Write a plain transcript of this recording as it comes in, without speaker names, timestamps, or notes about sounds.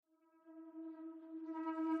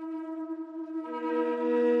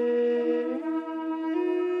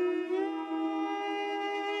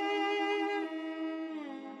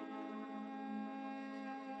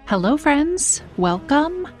Hello, friends.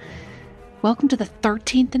 Welcome. Welcome to the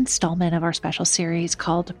 13th installment of our special series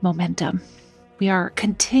called Momentum. We are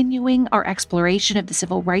continuing our exploration of the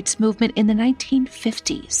civil rights movement in the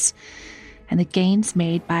 1950s and the gains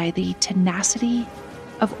made by the tenacity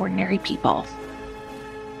of ordinary people.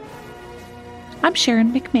 I'm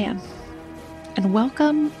Sharon McMahon, and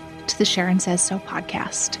welcome to the Sharon Says So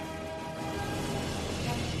podcast.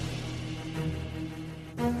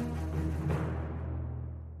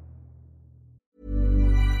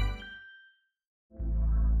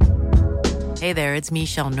 Hey there, it's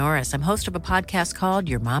Michelle Norris. I'm host of a podcast called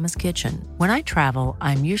Your Mama's Kitchen. When I travel,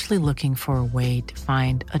 I'm usually looking for a way to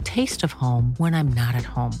find a taste of home when I'm not at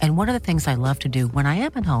home. And one of the things I love to do when I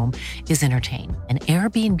am at home is entertain. And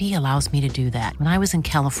Airbnb allows me to do that. When I was in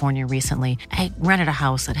California recently, I rented a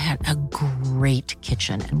house that had a great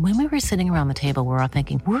kitchen. And when we were sitting around the table, we're all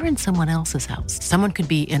thinking, we're in someone else's house. Someone could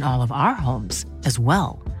be in all of our homes as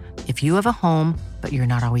well. If you have a home, but you're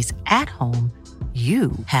not always at home,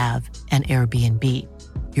 you have an Airbnb.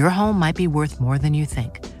 Your home might be worth more than you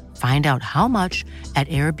think. Find out how much at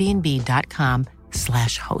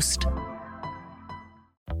airbnb.com/host.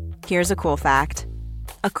 Here's a cool fact.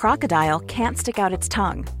 A crocodile can't stick out its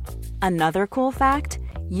tongue. Another cool fact,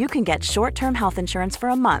 you can get short-term health insurance for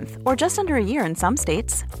a month or just under a year in some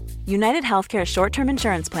states. United Healthcare short-term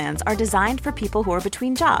insurance plans are designed for people who are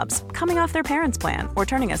between jobs, coming off their parents' plan, or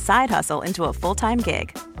turning a side hustle into a full-time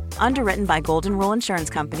gig. Underwritten by Golden Rule Insurance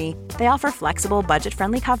Company, they offer flexible,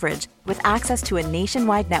 budget-friendly coverage with access to a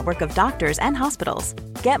nationwide network of doctors and hospitals.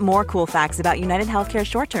 Get more cool facts about United Healthcare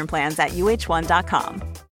short-term plans at uh1.com.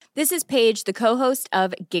 This is Paige, the co-host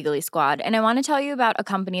of Giggly Squad, and I want to tell you about a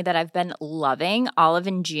company that I've been loving, Olive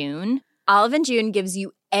 & June. Olive & June gives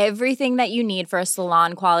you everything that you need for a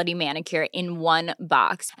salon-quality manicure in one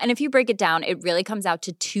box. And if you break it down, it really comes out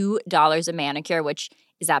to $2 a manicure, which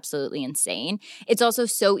is absolutely insane. It's also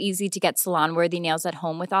so easy to get salon-worthy nails at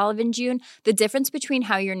home with Olive & June. The difference between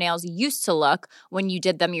how your nails used to look when you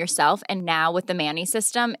did them yourself and now with the Mani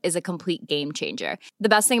system is a complete game changer. The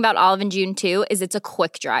best thing about Olive & June, too, is it's a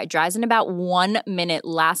quick dry. Dries in about 1 minute,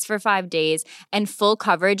 lasts for 5 days, and full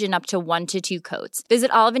coverage in up to 1 to 2 coats.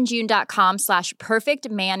 Visit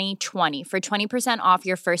oliveandjune.com/perfectmani20 for 20% off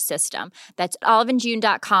your first system. That's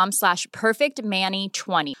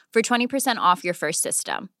oliveandjune.com/perfectmani20 for 20% off your first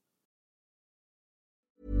system.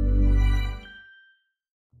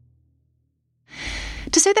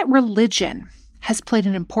 To say that religion has played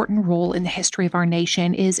an important role in the history of our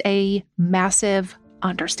nation is a massive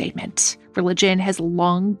understatement. Religion has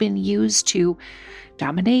long been used to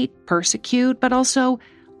dominate, persecute, but also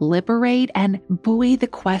liberate and buoy the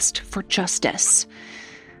quest for justice.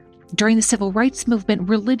 During the civil rights movement,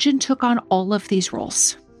 religion took on all of these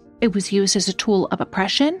roles. It was used as a tool of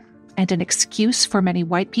oppression and an excuse for many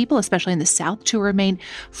white people, especially in the South, to remain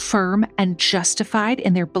firm and justified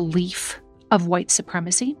in their belief of white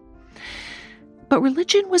supremacy. But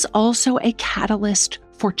religion was also a catalyst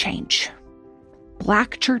for change.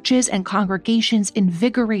 Black churches and congregations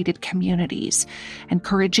invigorated communities,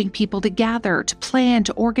 encouraging people to gather, to plan,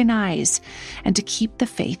 to organize, and to keep the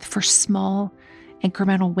faith for small,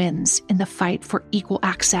 incremental wins in the fight for equal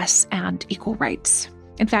access and equal rights.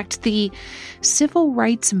 In fact, the civil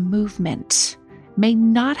rights movement may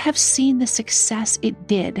not have seen the success it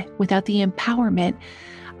did without the empowerment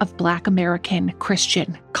of Black American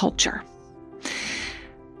Christian culture.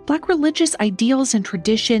 Black religious ideals and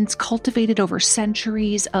traditions cultivated over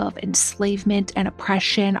centuries of enslavement and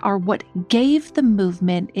oppression are what gave the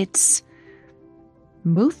movement its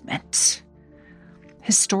movement.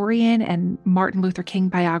 Historian and Martin Luther King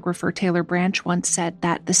biographer Taylor Branch once said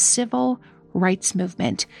that the civil rights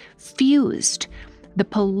movement fused the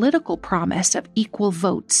political promise of equal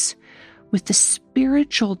votes with the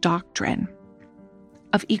spiritual doctrine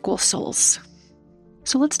of equal souls.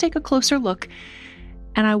 So let's take a closer look,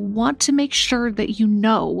 and I want to make sure that you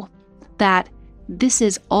know that this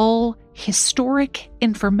is all historic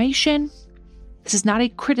information. This is not a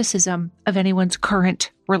criticism of anyone's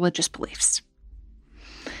current religious beliefs.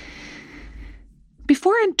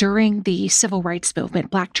 Before and during the civil rights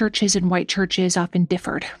movement, Black churches and white churches often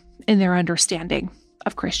differed in their understanding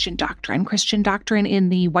of Christian doctrine. Christian doctrine in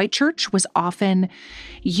the white church was often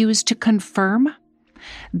used to confirm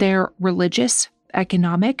their religious,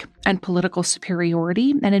 economic, and political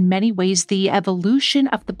superiority. And in many ways, the evolution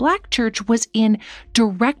of the Black church was in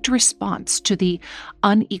direct response to the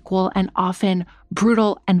unequal and often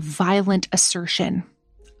brutal and violent assertion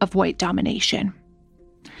of white domination.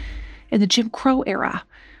 In the Jim Crow era,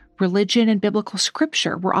 religion and biblical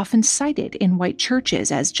scripture were often cited in white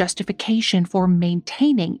churches as justification for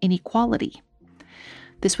maintaining inequality.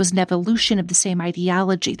 This was an evolution of the same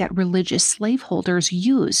ideology that religious slaveholders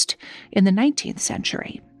used in the 19th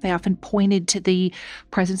century. They often pointed to the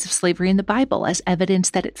presence of slavery in the Bible as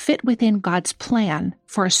evidence that it fit within God's plan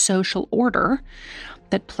for a social order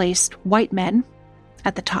that placed white men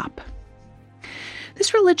at the top.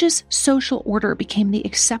 This religious social order became the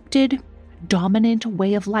accepted, dominant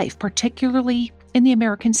way of life, particularly in the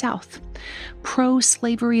American South.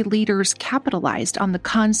 Pro-slavery leaders capitalized on the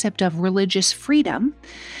concept of religious freedom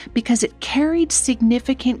because it carried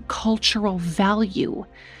significant cultural value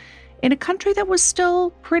in a country that was still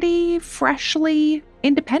pretty freshly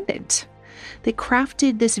independent. They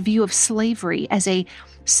crafted this view of slavery as a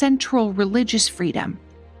central religious freedom,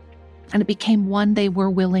 and it became one they were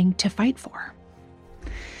willing to fight for.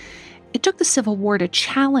 It took the Civil War to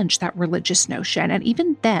challenge that religious notion, and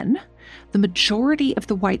even then, the majority of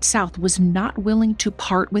the white South was not willing to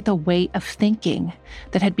part with a way of thinking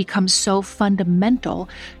that had become so fundamental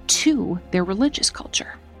to their religious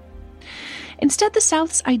culture. Instead, the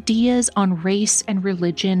South's ideas on race and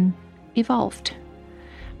religion evolved.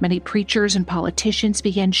 Many preachers and politicians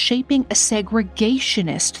began shaping a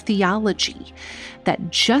segregationist theology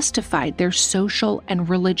that justified their social and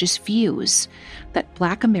religious views that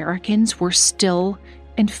Black Americans were still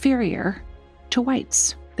inferior to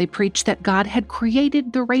whites. They preached that God had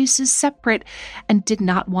created the races separate and did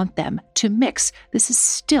not want them to mix. This is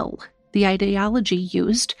still the ideology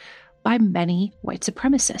used by many white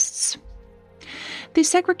supremacists. The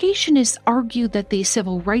segregationists argued that the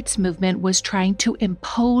civil rights movement was trying to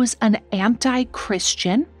impose an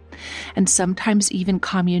anti-Christian and sometimes even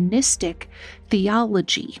communistic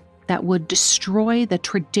theology that would destroy the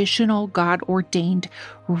traditional God-ordained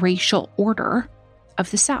racial order of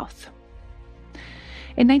the South.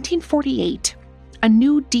 In 1948, a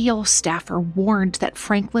New Deal staffer warned that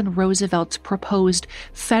Franklin Roosevelt's proposed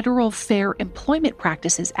Federal Fair Employment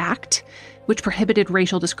Practices Act, which prohibited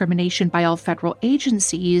racial discrimination by all federal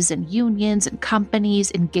agencies and unions and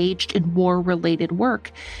companies engaged in war-related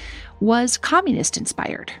work, was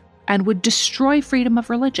communist-inspired and would destroy freedom of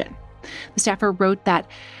religion. The staffer wrote that,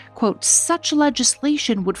 quote, such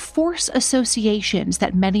legislation would force associations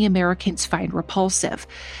that many Americans find repulsive,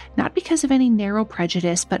 not because of any narrow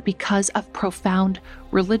prejudice, but because of profound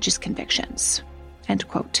religious convictions, end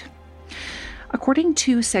quote. According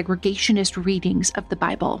to segregationist readings of the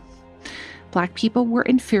Bible, Black people were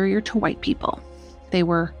inferior to white people. They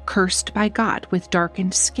were cursed by God with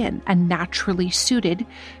darkened skin and naturally suited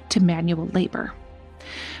to manual labor.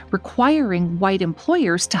 Requiring white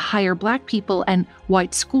employers to hire Black people and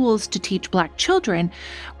white schools to teach Black children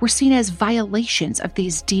were seen as violations of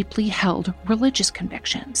these deeply held religious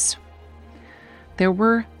convictions. There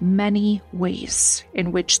were many ways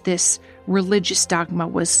in which this religious dogma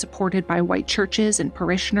was supported by white churches and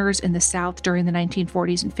parishioners in the South during the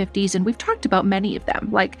 1940s and 50s, and we've talked about many of them,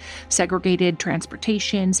 like segregated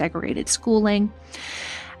transportation, segregated schooling.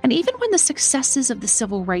 And even when the successes of the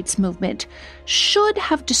civil rights movement should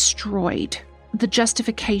have destroyed the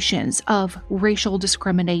justifications of racial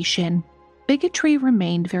discrimination, bigotry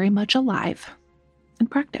remained very much alive and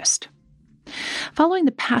practiced. Following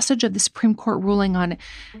the passage of the Supreme Court ruling on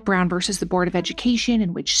Brown versus the Board of Education,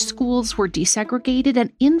 in which schools were desegregated,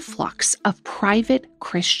 an influx of private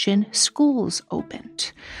Christian schools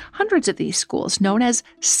opened. Hundreds of these schools, known as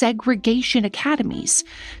segregation academies,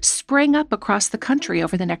 sprang up across the country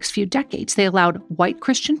over the next few decades. They allowed white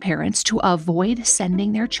Christian parents to avoid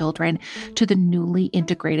sending their children to the newly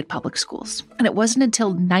integrated public schools. And it wasn't until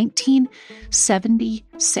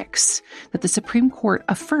 1976 that the Supreme Court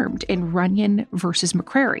affirmed in Runyon versus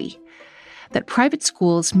McCrary that private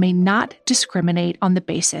schools may not discriminate on the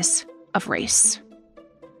basis of race.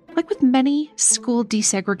 Like with many school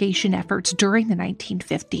desegregation efforts during the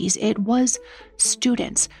 1950s, it was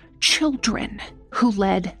students, children, who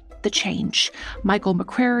led the change. Michael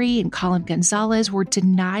McCrary and Colin Gonzalez were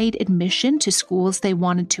denied admission to schools they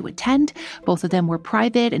wanted to attend. Both of them were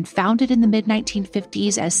private and founded in the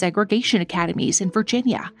mid-1950s as segregation academies in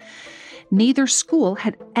Virginia. Neither school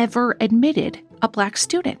had ever admitted a Black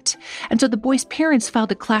student, and so the boys' parents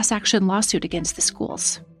filed a class action lawsuit against the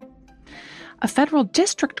schools. A federal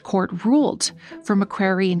district court ruled for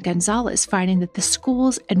McCrary and Gonzalez, finding that the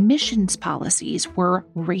school's admissions policies were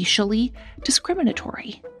racially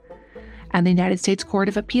discriminatory. And the United States Court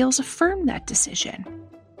of Appeals affirmed that decision.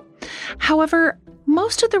 However,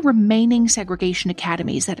 most of the remaining segregation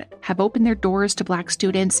academies that have opened their doors to Black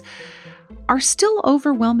students are still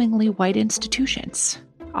overwhelmingly white institutions.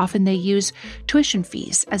 Often they use tuition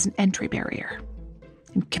fees as an entry barrier.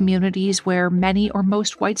 In communities where many or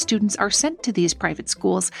most white students are sent to these private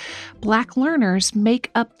schools, Black learners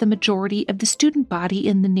make up the majority of the student body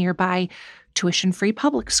in the nearby tuition-free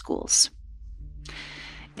public schools.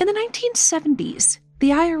 In the 1970s, the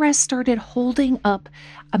IRS started holding up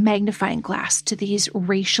a magnifying glass to these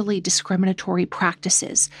racially discriminatory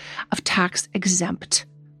practices of tax-exempt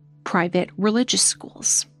private religious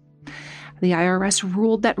schools. The IRS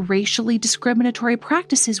ruled that racially discriminatory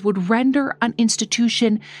practices would render an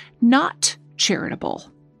institution not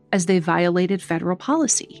charitable, as they violated federal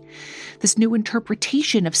policy. This new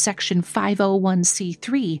interpretation of Section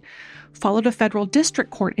 501c3 followed a federal district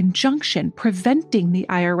court injunction preventing the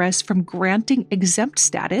IRS from granting exempt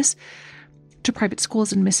status to private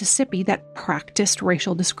schools in Mississippi that practiced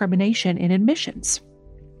racial discrimination in admissions.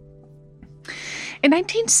 In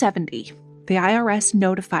 1970, the IRS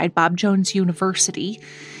notified Bob Jones University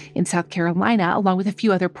in South Carolina, along with a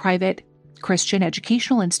few other private Christian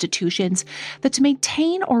educational institutions, that to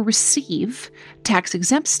maintain or receive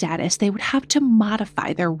tax-exempt status, they would have to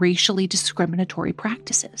modify their racially discriminatory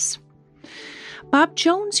practices. Bob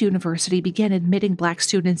Jones University began admitting Black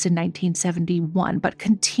students in 1971, but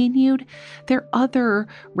continued their other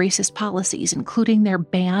racist policies, including their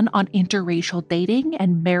ban on interracial dating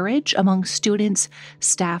and marriage among students,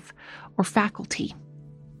 staff, or faculty.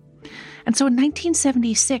 And so in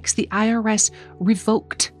 1976, the IRS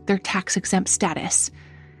revoked their tax-exempt status,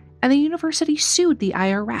 and the university sued the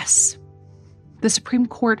IRS. The Supreme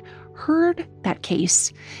Court heard that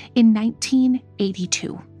case in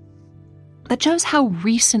 1982. That shows how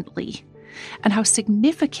recently and how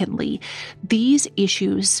significantly these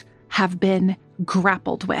issues have been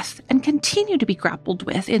grappled with and continue to be grappled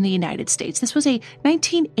with in the United States. This was a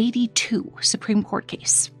 1982 Supreme Court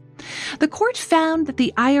case. The court found that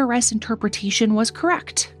the IRS interpretation was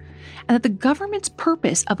correct, and that the government's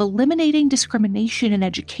purpose of eliminating discrimination in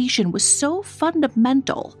education was so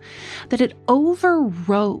fundamental that it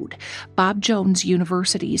overrode Bob Jones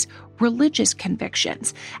University's religious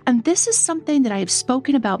convictions. And this is something that I have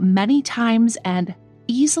spoken about many times and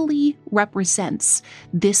easily represents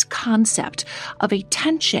this concept of a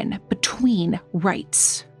tension between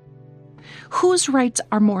rights. Whose rights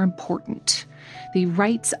are more important? The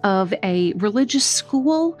rights of a religious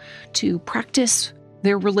school to practice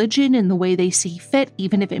their religion in the way they see fit,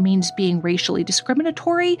 even if it means being racially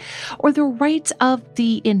discriminatory, or the rights of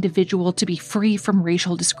the individual to be free from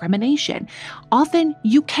racial discrimination. Often,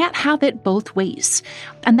 you can't have it both ways,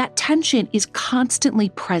 and that tension is constantly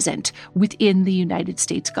present within the United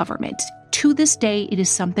States government. To this day, it is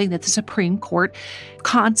something that the Supreme Court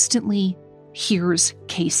constantly hears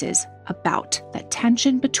cases about, that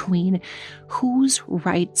tension between whose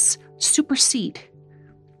rights supersede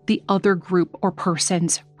the other group or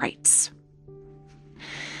person's rights.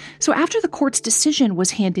 So after the court's decision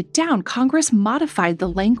was handed down, Congress modified the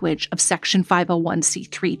language of Section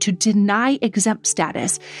 501c3 to deny exempt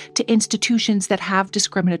status to institutions that have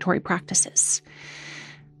discriminatory practices.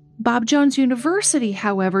 Bob Jones University,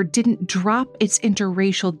 however, didn't drop its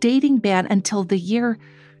interracial dating ban until the year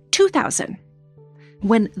 2000,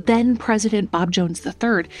 when then-President Bob Jones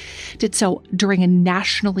III did so during a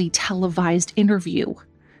nationally televised interview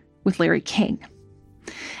with Larry King.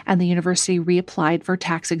 And the university reapplied for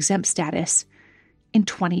tax-exempt status in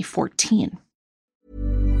 2014.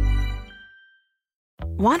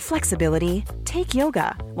 Want flexibility? Take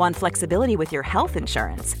yoga. Want flexibility with your health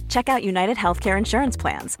insurance? Check out United Healthcare Insurance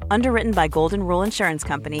Plans. Underwritten by Golden Rule Insurance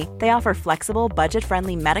Company, they offer flexible,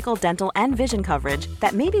 budget-friendly medical, dental, and vision coverage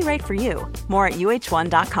that may be right for you. More at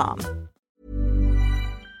UH1.com.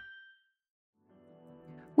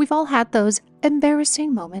 We've all had those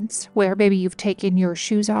embarrassing moments where maybe you've taken your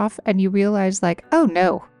shoes off and you realize, like, oh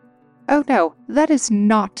no, that is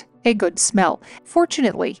not a good smell.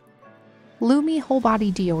 Fortunately, Lume Whole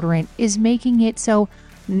Body Deodorant is making it so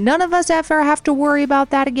none of us ever have to worry about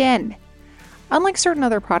that again. Unlike certain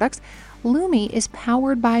other products, Lume is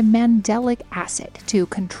powered by mandelic acid to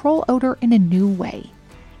control odor in a new way.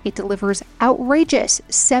 It delivers outrageous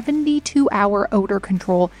 72-hour odor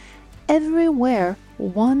control everywhere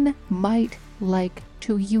one might like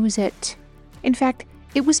to use it. In fact,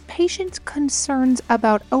 it was patients' concerns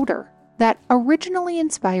about odor that originally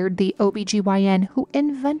inspired the OBGYN who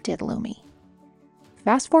invented Lume.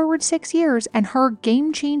 Fast forward 6 years, and her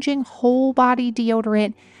game-changing whole body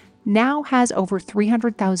deodorant now has over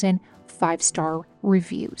 300,000 5-star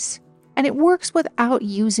reviews. And it works without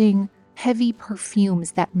using heavy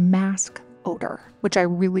perfumes that mask odor, which I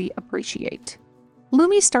really appreciate.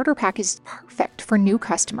 Lume's starter pack is perfect for new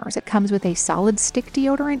customers. It comes with a solid stick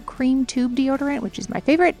deodorant, cream tube deodorant, which is my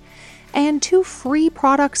favorite, and 2 free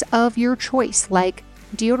products of your choice, like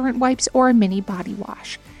deodorant wipes, or a mini body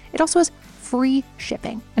wash. It also has free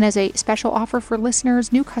shipping. And as a special offer for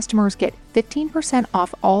listeners, new customers get 15%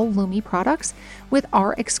 off all Lume products with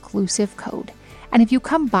our exclusive code. And if you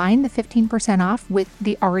combine the 15% off with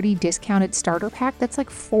the already discounted starter pack, that's like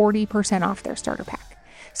 40% off their starter pack.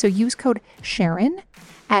 So use code Sharon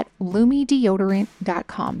at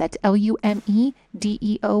LumeDeodorant.com. That's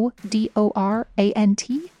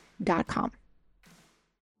LumeDeodorant.com.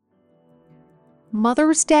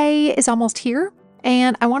 Mother's Day is almost here,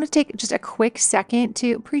 and I want to take just a quick second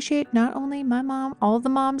to appreciate not only my mom, all the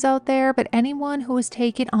moms out there, but anyone who has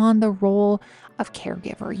taken on the role of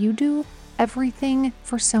caregiver. You do everything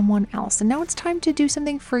for someone else, and now it's time to do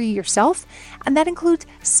something for yourself, and that includes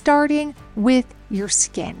starting with your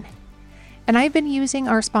skin. And I've been using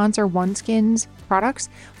our sponsor OneSkin's products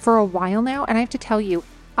for a while now, and I have to tell you,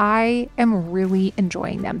 I am really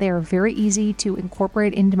enjoying them. They are very easy to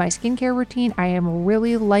incorporate into my skincare routine. I am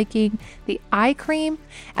really liking the eye cream,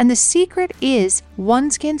 and the secret is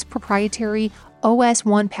OneSkin's proprietary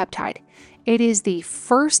OS1 peptide. It is the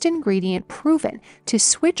first ingredient proven to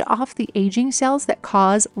switch off the aging cells that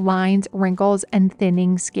cause lines, wrinkles, and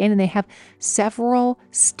thinning skin, and they have several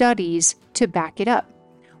studies to back it up.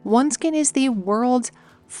 OneSkin is the world's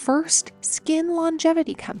first skin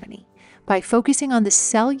longevity company. By focusing on the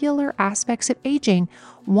cellular aspects of aging,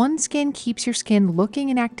 OneSkin keeps your skin looking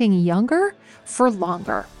and acting younger for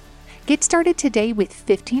longer. Get started today with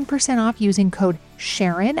 15% off using code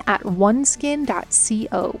Sharon at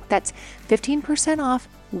oneskin.co. That's 15% off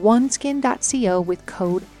oneskin.co with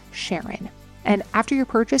code Sharon. And after your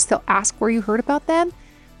purchase, they'll ask where you heard about them.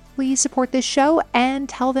 Please support this show and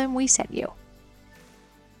tell them we sent you.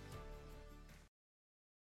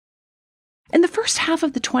 In the first half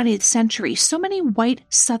of the 20th century, so many white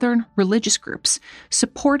Southern religious groups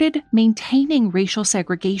supported maintaining racial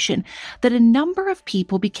segregation that a number of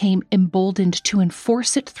people became emboldened to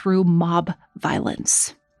enforce it through mob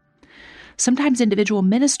violence. Sometimes individual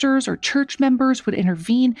ministers or church members would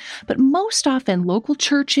intervene, but most often local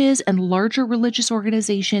churches and larger religious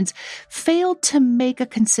organizations failed to make a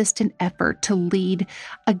consistent effort to lead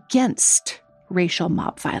against racial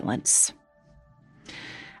mob violence.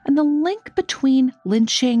 And the link between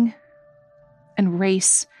lynching and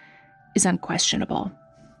race is unquestionable.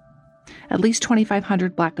 At least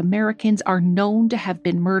 2,500 Black Americans are known to have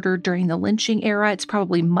been murdered during the lynching era. It's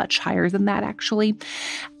probably much higher than that, actually.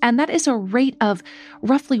 And that is a rate of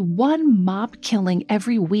roughly one mob killing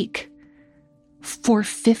every week for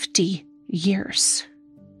 50 years.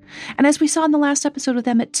 And as we saw in the last episode with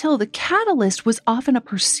Emmett Till, the catalyst was often a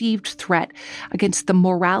perceived threat against the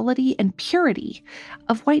morality and purity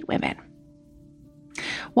of white women.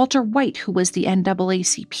 Walter White, who was the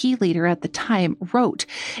NAACP leader at the time, wrote,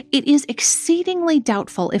 "It is exceedingly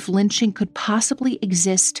doubtful if lynching could possibly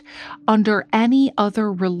exist under any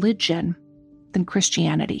other religion than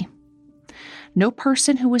Christianity. No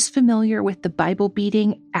person who was familiar with the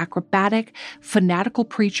Bible-beating, acrobatic, fanatical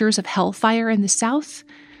preachers of hellfire in the South,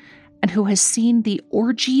 and who has seen the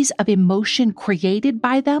orgies of emotion created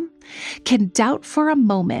by them, can doubt for a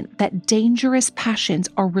moment that dangerous passions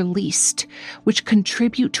are released, which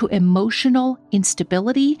contribute to emotional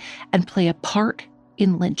instability and play a part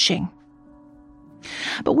in lynching."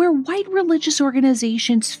 But where white religious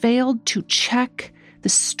organizations failed to check the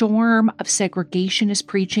storm of segregationist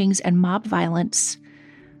preachings and mob violence,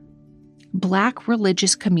 Black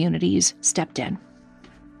religious communities stepped in.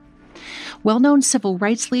 Well-known civil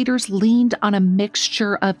rights leaders leaned on a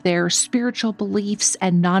mixture of their spiritual beliefs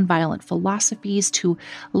and nonviolent philosophies to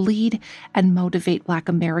lead and motivate Black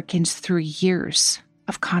Americans through years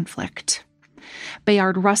of conflict.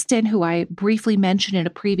 Bayard Rustin, who I briefly mentioned in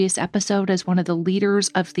a previous episode as one of the leaders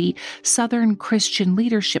of the Southern Christian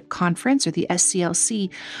Leadership Conference, or the SCLC,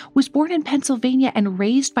 was born in Pennsylvania and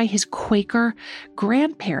raised by his Quaker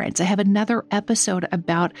grandparents. I have another episode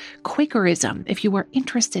about Quakerism if you are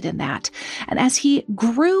interested in that. And as he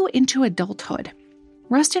grew into adulthood,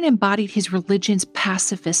 Rustin embodied his religion's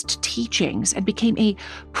pacifist teachings and became a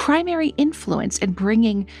primary influence in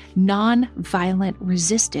bringing nonviolent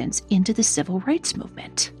resistance into the civil rights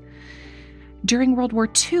movement. During World War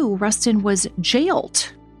II, Rustin was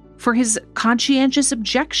jailed for his conscientious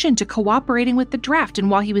objection to cooperating with the draft,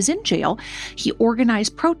 and while he was in jail, he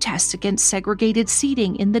organized protests against segregated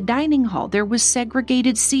seating in the dining hall. There was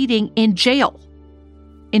segregated seating in jail.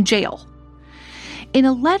 In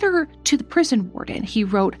a letter to the prison warden, he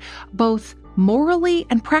wrote, "Both morally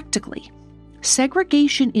and practically,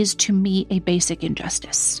 segregation is to me a basic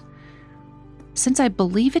injustice. Since I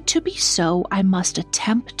believe it to be so, I must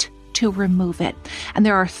attempt to remove it. And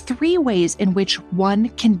there are 3 ways in which one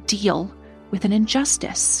can deal with an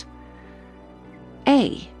injustice?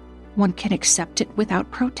 A, one can accept it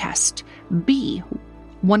without protest. B,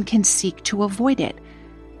 one can seek to avoid it.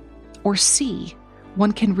 Or C,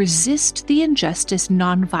 one can resist the injustice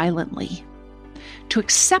nonviolently. To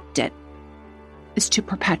accept it is to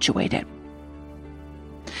perpetuate it.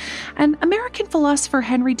 And American philosopher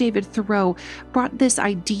Henry David Thoreau brought this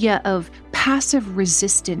idea of passive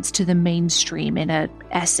resistance to the mainstream in an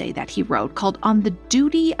essay that he wrote called On the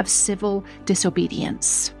Duty of Civil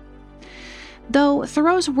Disobedience. Though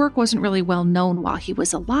Thoreau's work wasn't really well known while he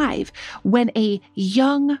was alive, when a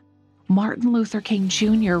young Martin Luther King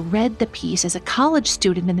Jr. read the piece as a college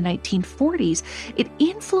student in the 1940s, it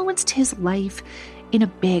influenced his life in a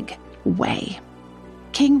big way.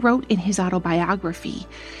 King wrote in his autobiography,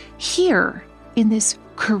 "Here, in this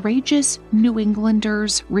courageous New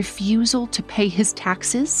Englander's refusal to pay his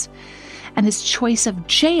taxes and his choice of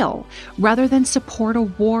jail rather than support a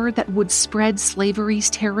war that would spread slavery's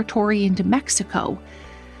territory into Mexico,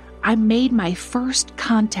 I made my first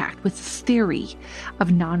contact with the theory of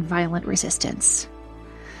nonviolent resistance.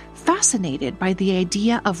 Fascinated by the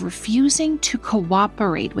idea of refusing to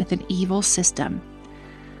cooperate with an evil system,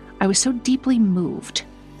 I was so deeply moved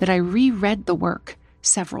that I reread the work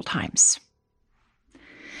several times."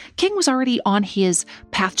 King was already on his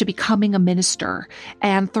path to becoming a minister,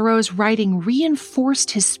 and Thoreau's writing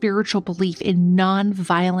reinforced his spiritual belief in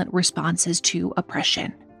nonviolent responses to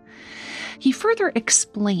oppression. He further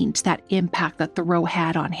explained that impact that Thoreau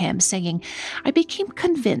had on him, saying, "I became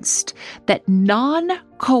convinced that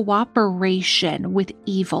non-cooperation with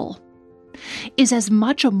evil is as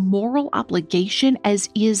much a moral obligation as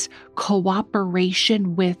is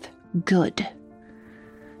cooperation with good."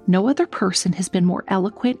 No other person has been more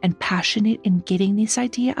eloquent and passionate in getting this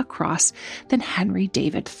idea across than Henry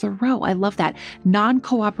David Thoreau. I love that.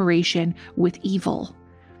 Non-cooperation with evil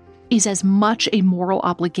is as much a moral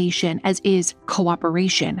obligation as is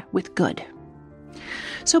cooperation with good.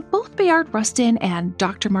 So both Bayard Rustin and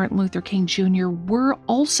Dr. Martin Luther King Jr. were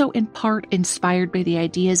also in part inspired by the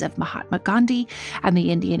ideas of Mahatma Gandhi and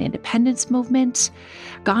the Indian independence movement.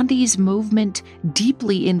 Gandhi's movement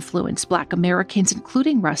deeply influenced Black Americans,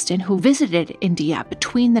 including Rustin, who visited India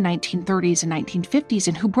between the 1930s and 1950s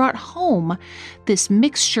and who brought home this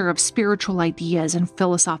mixture of spiritual ideas and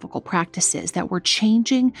philosophical practices that were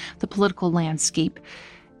changing the political landscape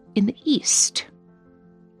in the East.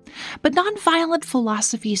 But nonviolent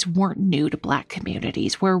philosophies weren't new to Black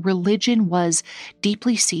communities, where religion was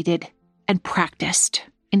deeply seated and practiced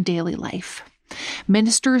in daily life.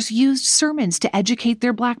 Ministers used sermons to educate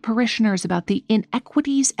their Black parishioners about the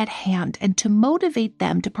inequities at hand and to motivate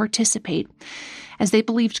them to participate, as they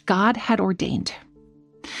believed God had ordained.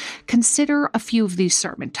 Consider a few of these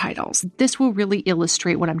sermon titles. This will really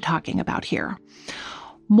illustrate what I'm talking about here.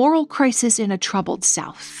 Moral Crisis in a Troubled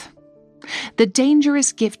South. The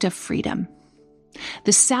Dangerous Gift of Freedom.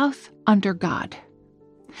 The South Under God.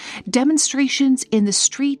 Demonstrations in the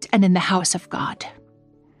Street and in the House of God.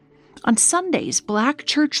 On Sundays, Black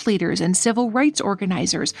church leaders and civil rights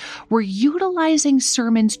organizers were utilizing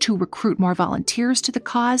sermons to recruit more volunteers to the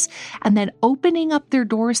cause and then opening up their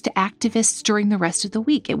doors to activists during the rest of the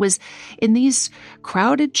week. It was in these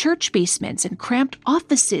crowded church basements and cramped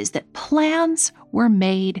offices that plans were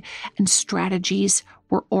made and strategies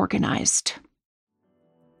were organized.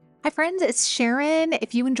 Hi friends, it's Sharon.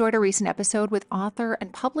 If you enjoyed a recent episode with author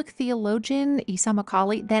and public theologian Isa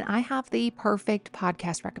McCauley, then I have the perfect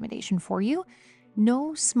podcast recommendation for you.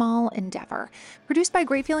 No Small Endeavor. Produced by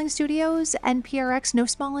Great Feeling Studios and PRX, No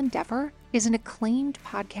Small Endeavor is an acclaimed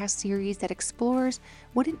podcast series that explores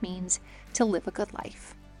what it means to live a good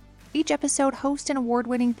life. Each episode, host and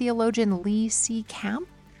award-winning theologian Lee C. Camp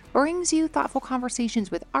brings you thoughtful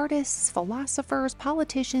conversations with artists, philosophers,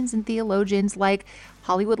 politicians, and theologians like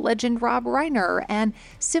Hollywood legend Rob Reiner and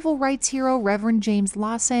civil rights hero Reverend James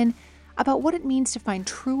Lawson about what it means to find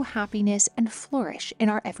true happiness and flourish in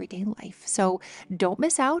our everyday life. So don't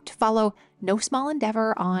miss out. Follow No Small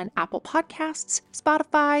Endeavor on Apple Podcasts,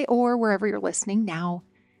 Spotify, or wherever you're listening now,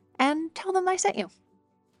 and tell them I sent you.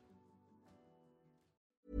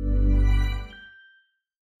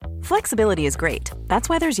 Flexibility is great. That's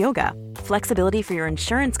why there's yoga. Flexibility for your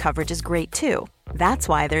insurance coverage is great too. That's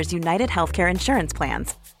why there's United Healthcare Insurance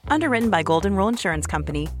Plans. Underwritten by Golden Rule Insurance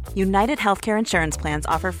Company, United Healthcare Insurance Plans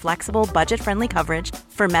offer flexible, budget-friendly coverage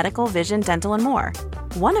for medical, vision, dental, and more.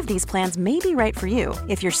 One of these plans may be right for you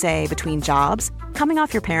if you're, say, between jobs, coming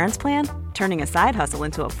off your parents' plan, turning a side hustle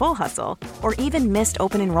into a full hustle, or even missed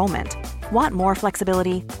open enrollment. Want more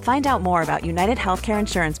flexibility? Find out more about United Healthcare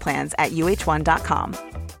Insurance Plans at UH1.com.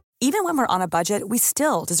 Even when we're on a budget, we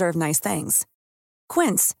still deserve nice things.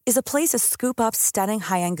 Quince is a place to scoop up stunning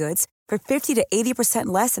high-end goods for 50 to 80%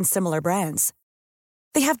 less than similar brands.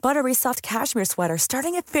 They have buttery soft cashmere sweaters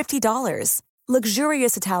starting at $50,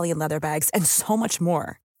 luxurious Italian leather bags, and so much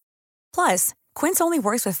more. Plus, Quince only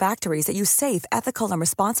works with factories that use safe, ethical, and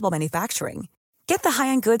responsible manufacturing. Get the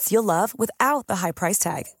high-end goods you'll love without the high price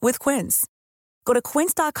tag with Quince. Go to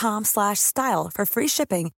quince.com/style for free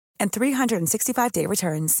shipping and 365-day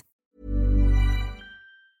returns.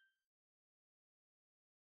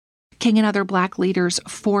 King and other Black leaders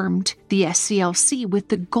formed the SCLC with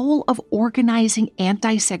the goal of organizing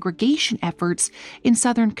anti-segregation efforts in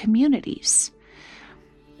Southern communities.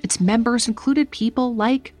 Its members included people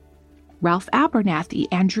like Ralph Abernathy,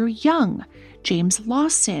 Andrew Young, James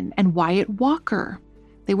Lawson, and Wyatt Walker.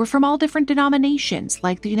 They were from all different denominations,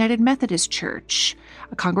 like the United Methodist Church,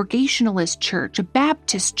 a Congregationalist church, a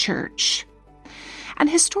Baptist church. And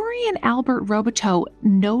historian Albert Roboteau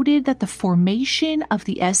noted that the formation of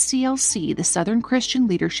the SCLC, the Southern Christian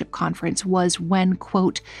Leadership Conference, was when,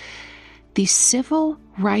 quote, the civil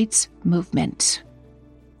rights movement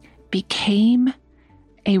became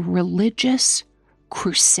a religious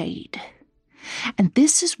crusade. And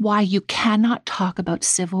this is why you cannot talk about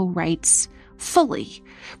civil rights fully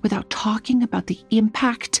without talking about the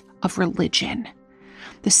impact of religion.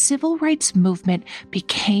 The civil rights movement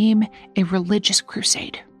became a religious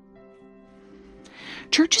crusade.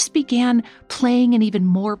 Churches began playing an even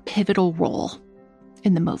more pivotal role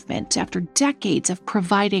in the movement after decades of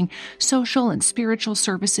providing social and spiritual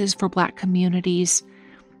services for Black communities.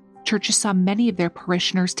 Churches saw many of their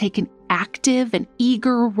parishioners take an active and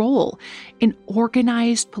eager role in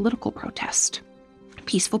organized political protest.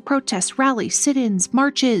 Peaceful protests, rallies, sit-ins,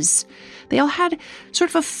 marches. They all had sort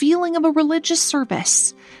of a feeling of a religious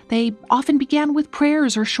service. They often began with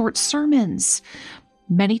prayers or short sermons.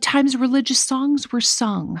 Many times religious songs were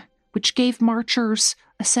sung, which gave marchers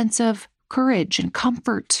a sense of courage and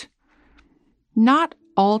comfort. Not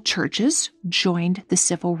all churches joined the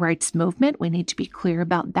civil rights movement. We need to be clear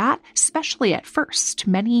about that, especially at first.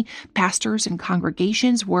 Many pastors and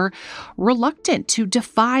congregations were reluctant to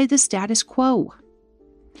defy the status quo.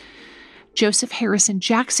 Joseph Harrison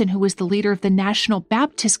Jackson, who was the leader of the National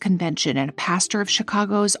Baptist Convention and a pastor of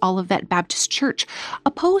Chicago's Olivet Baptist Church,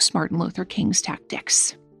 opposed Martin Luther King's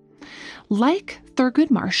tactics. Like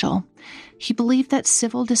Thurgood Marshall, he believed that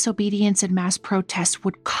civil disobedience and mass protests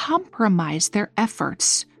would compromise their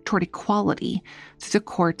efforts toward equality through the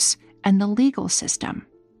courts and the legal system.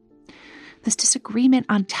 This disagreement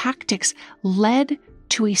on tactics led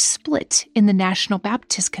to a split in the National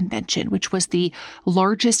Baptist Convention, which was the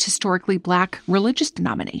largest historically Black religious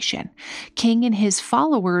denomination. King and his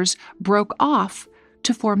followers broke off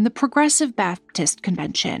to form the Progressive Baptist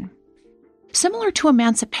Convention. Similar to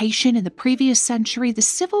emancipation in the previous century, the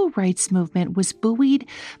civil rights movement was buoyed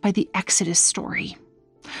by the Exodus story.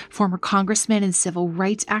 Former Congressman and civil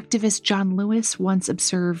rights activist John Lewis once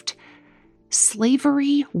observed,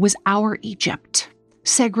 "Slavery was our Egypt.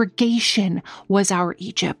 Segregation was our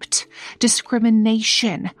Egypt.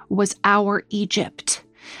 Discrimination was our Egypt."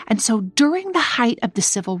 And so during the height of the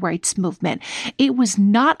civil rights movement, it was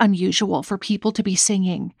not unusual for people to be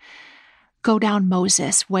singing, "Go down,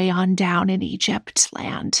 Moses, way on down in Egypt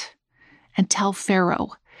land, and tell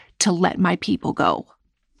Pharaoh to let my people go."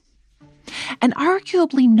 And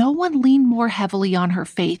arguably no one leaned more heavily on her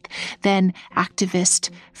faith than activist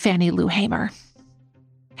Fannie Lou Hamer.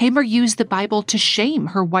 Hamer used the Bible to shame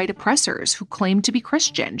her white oppressors who claimed to be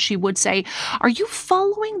Christian. She would say, "Are you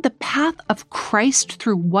following the path of Christ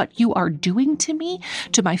through what you are doing to me,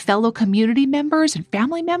 to my fellow community members and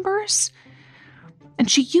family members?" And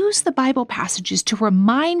she used the Bible passages to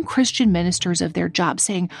remind Christian ministers of their job,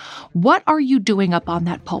 saying, "What are you doing up on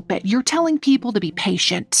that pulpit? You're telling people to be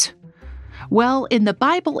patient. Well, in the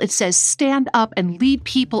Bible, it says stand up and lead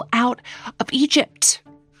people out of Egypt."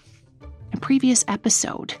 In a previous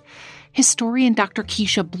episode, historian Dr.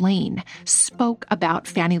 Keisha Blaine spoke about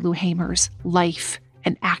Fannie Lou Hamer's life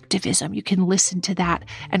and activism. You can listen to that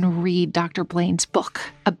and read Dr. Blaine's book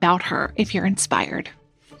about her if you're inspired.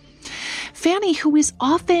 Fannie, who is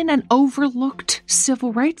often an overlooked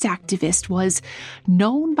civil rights activist, was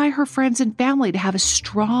known by her friends and family to have a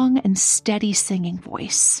strong and steady singing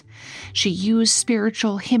voice. She used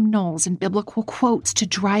spiritual hymnals and biblical quotes to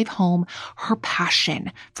drive home her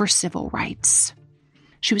passion for civil rights.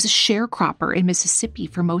 She was a sharecropper in Mississippi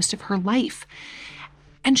for most of her life,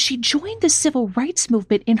 and she joined the civil rights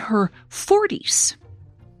movement in her 40s.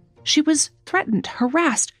 She was threatened,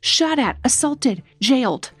 harassed, shot at, assaulted,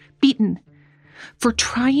 jailed, beaten for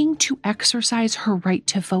trying to exercise her right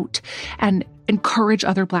to vote and encourage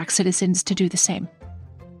other Black citizens to do the same.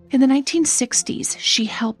 In the 1960s, she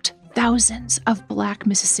helped thousands of Black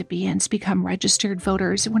Mississippians become registered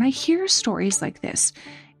voters. When I hear stories like this,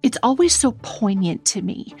 it's always so poignant to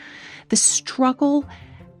me. The struggle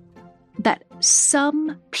that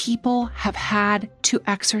some people have had to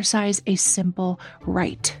exercise a simple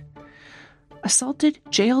right. Assaulted,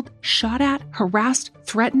 jailed, shot at, harassed,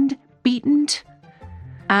 threatened, beaten.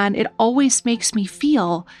 And it always makes me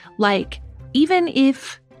feel like even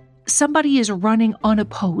if somebody is running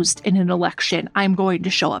unopposed in an election, I'm going to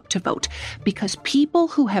show up to vote, because people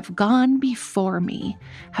who have gone before me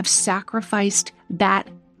have sacrificed that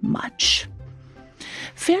much.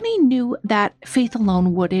 Fannie knew that faith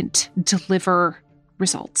alone wouldn't deliver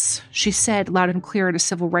results. She said loud and clear at a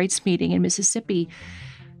civil rights meeting in Mississippi,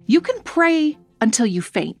 "You can pray until you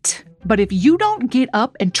faint, but if you don't get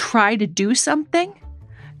up and try to do something,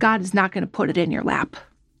 God is not going to put it in your lap."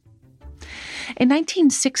 In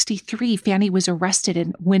 1963, Fannie was arrested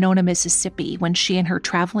in Winona, Mississippi, when she and her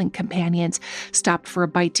traveling companions stopped for a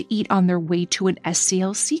bite to eat on their way to an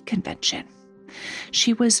SCLC convention.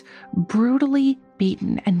 She was brutally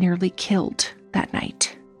beaten and nearly killed that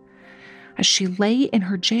night. As she lay in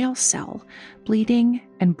her jail cell, bleeding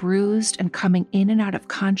and bruised and coming in and out of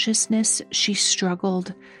consciousness, she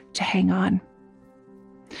struggled to hang on.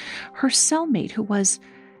 Her cellmate, who was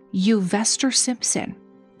Uvester Simpson,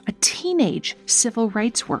 a teenage civil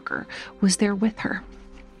rights worker, was there with her.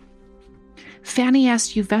 Fannie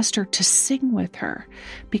asked Uvester to sing with her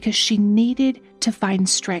because she needed to find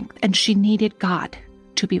strength and she needed God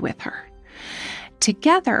to be with her.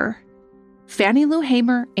 Together, Fannie Lou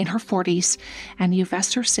Hamer, in her 40s, and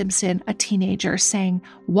Uvester Simpson, a teenager, sang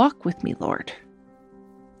 "Walk With Me, Lord."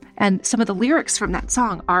 And some of the lyrics from that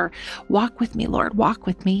song are, "Walk with me, Lord, walk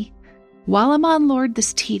with me. While I'm on, Lord,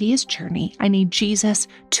 this tedious journey, I need Jesus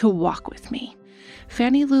to walk with me."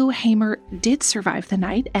 Fannie Lou Hamer did survive the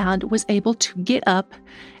night and was able to get up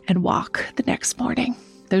and walk the next morning,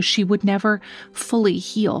 though she would never fully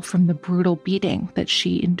heal from the brutal beating that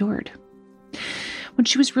she endured. When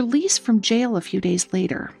she was released from jail a few days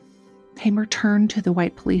later, Hamer turned to the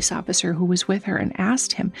white police officer who was with her and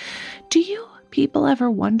asked him, "Do you people ever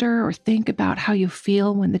wonder or think about how you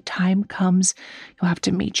feel when the time comes you'll have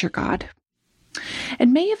to meet your God?"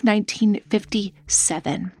 In May of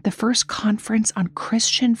 1957, the first conference on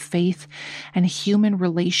Christian faith and human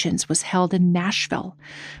relations was held in Nashville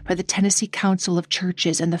by the Tennessee Council of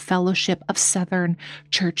Churches and the Fellowship of Southern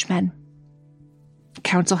Churchmen. The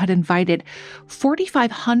council had invited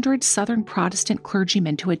 4,500 Southern Protestant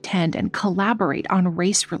clergymen to attend and collaborate on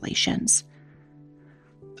race relations.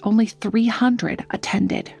 Only 300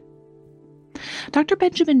 attended. Dr.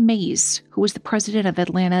 Benjamin Mays, who was the president of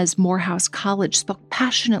Atlanta's Morehouse College, spoke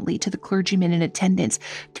passionately to the clergymen in attendance.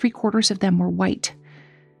 3/4 of them were white.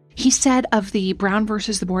 He said of the Brown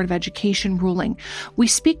versus the Board of Education ruling, "We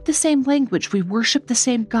speak the same language, we worship the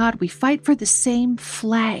same God, we fight for the same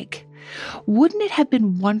flag. Wouldn't it have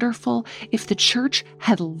been wonderful if the church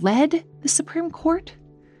had led the Supreme Court?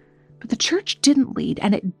 But the church didn't lead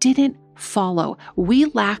and it didn't follow. We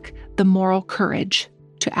lack the moral courage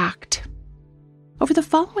to act." Over the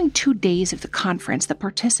following 2 days of the conference, the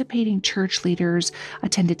participating church leaders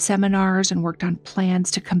attended seminars and worked on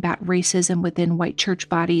plans to combat racism within white church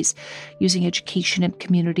bodies, using education and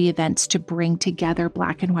community events to bring together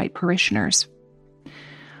Black and white parishioners.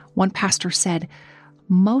 One pastor said,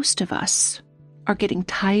 "Most of us are getting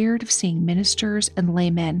tired of seeing ministers and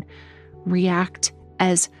laymen react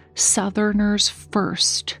as Southerners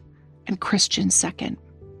first and Christians second."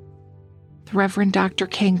 The Reverend Dr.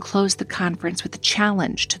 King closed the conference with a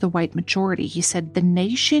challenge to the white majority. He said, "The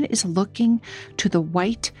nation is looking to the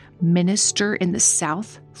white minister in the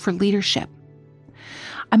South for leadership.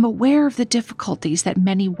 I'm aware of the difficulties that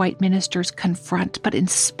many white ministers confront, but in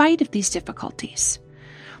spite of these difficulties,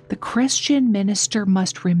 the Christian minister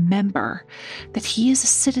must remember that he is a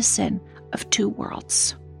citizen of two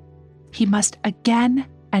worlds. He must again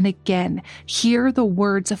and again hear the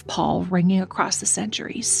words of Paul ringing across the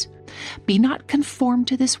centuries. Be not conformed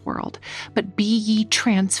to this world, but be ye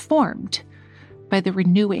transformed by the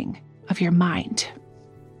renewing of your mind."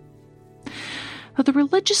 Though the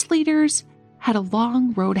religious leaders had a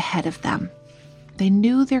long road ahead of them, they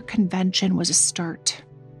knew their convention was a start.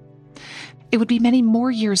 It would be many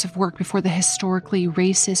more years of work before the historically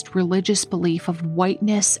racist religious belief of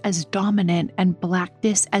whiteness as dominant and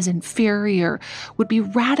blackness as inferior would be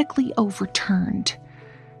radically overturned,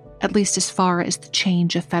 at least as far as the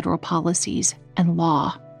change of federal policies and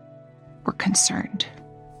law were concerned.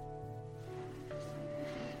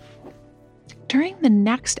 During the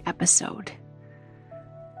next episode,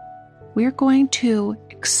 we're going to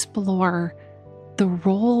explore the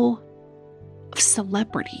role of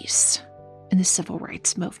celebrities in the civil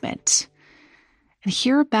rights movement and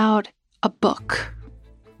hear about a book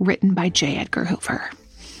written by J. Edgar Hoover.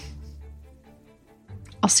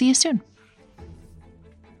 I'll see you soon.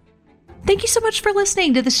 Thank you so much for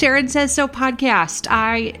listening to the Sharon Says So podcast.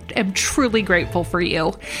 I am truly grateful for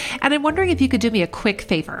you. And I'm wondering if you could do me a quick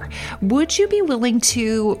favor. Would you be willing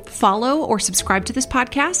to follow or subscribe to this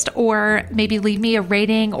podcast, or maybe leave me a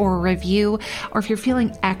rating or a review? Or if you're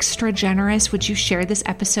feeling extra generous, would you share this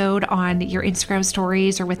episode on your Instagram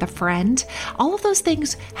stories or with a friend? All of those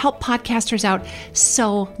things help podcasters out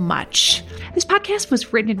so much. This podcast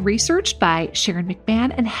was written and researched by Sharon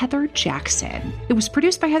McMahon and Heather Jackson. It was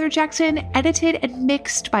produced by Heather Jackson, edited and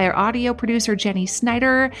mixed by our audio producer, Jenny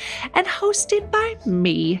Snyder, and hosted by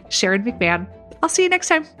me, Sharon McMahon. I'll see you next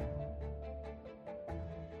time.